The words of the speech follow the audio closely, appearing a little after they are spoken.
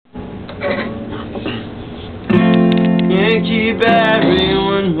can't keep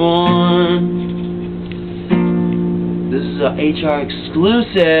everyone warm. This is a HR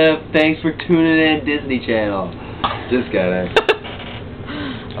exclusive. Thanks for tuning in, Disney Channel. Just kidding.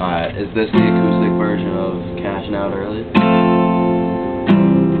 Alright, is this the acoustic version of Cashing Out Early?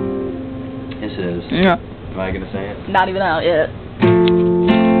 Yes, it is. Yeah. Am I gonna say it? Not even out yet.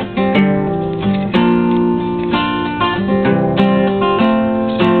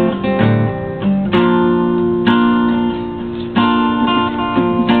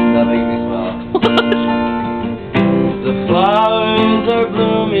 That makes me smile. The flowers are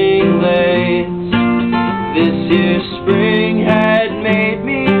blooming late. This year's spring had made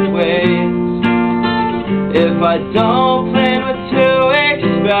me wait. If I don't plan what to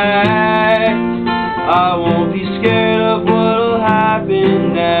expect, I won't be scared of what'll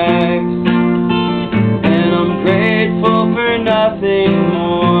happen next. And I'm grateful for nothing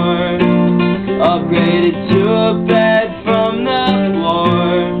more. Upgraded to a bed from the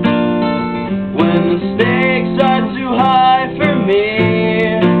floor. When the stakes are too high for me,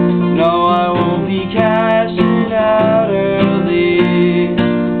 no, I won't be cashing out early.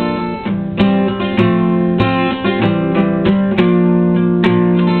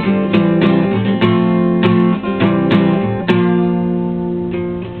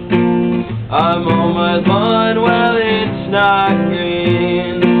 I'm on my lawn, well, it's not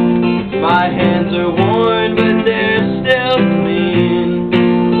green. My hands are worn, but they're still clean.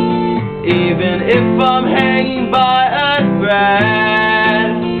 Even if I'm hanging by a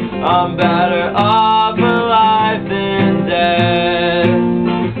thread, I'm better off alive than dead.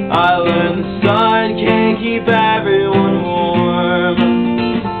 I learned the sun can't keep everyone warm.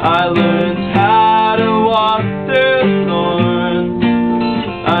 I learned how to walk through thorns.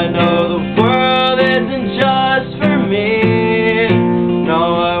 I know the world isn't just for me.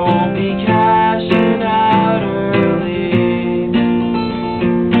 No, I won't be cashing out early.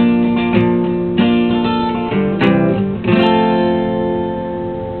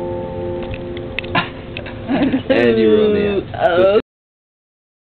 And you ruined the end.